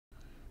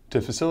To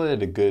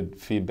facilitate a good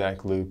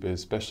feedback loop,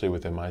 especially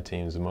within my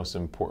teams, the most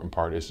important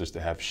part is just to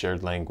have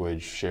shared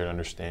language, shared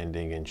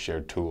understanding, and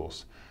shared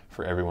tools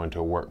for everyone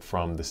to work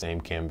from the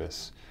same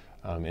canvas.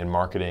 In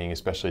marketing,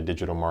 especially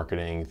digital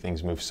marketing,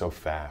 things move so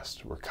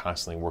fast. We're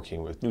constantly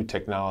working with new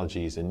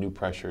technologies and new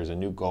pressures and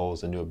new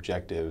goals and new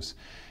objectives.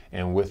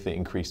 And with the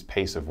increased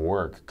pace of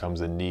work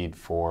comes a need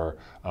for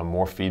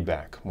more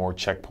feedback, more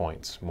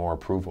checkpoints, more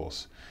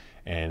approvals.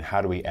 And how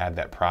do we add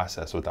that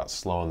process without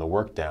slowing the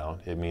work down?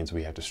 It means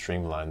we have to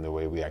streamline the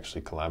way we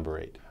actually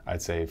collaborate.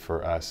 I'd say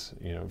for us,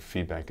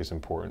 feedback is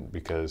important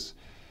because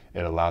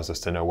it allows us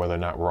to know whether or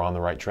not we're on the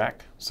right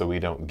track so we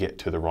don't get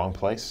to the wrong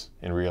place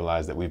and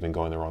realize that we've been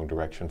going the wrong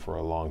direction for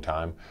a long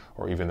time,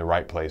 or even the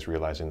right place,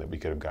 realizing that we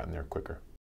could have gotten there quicker.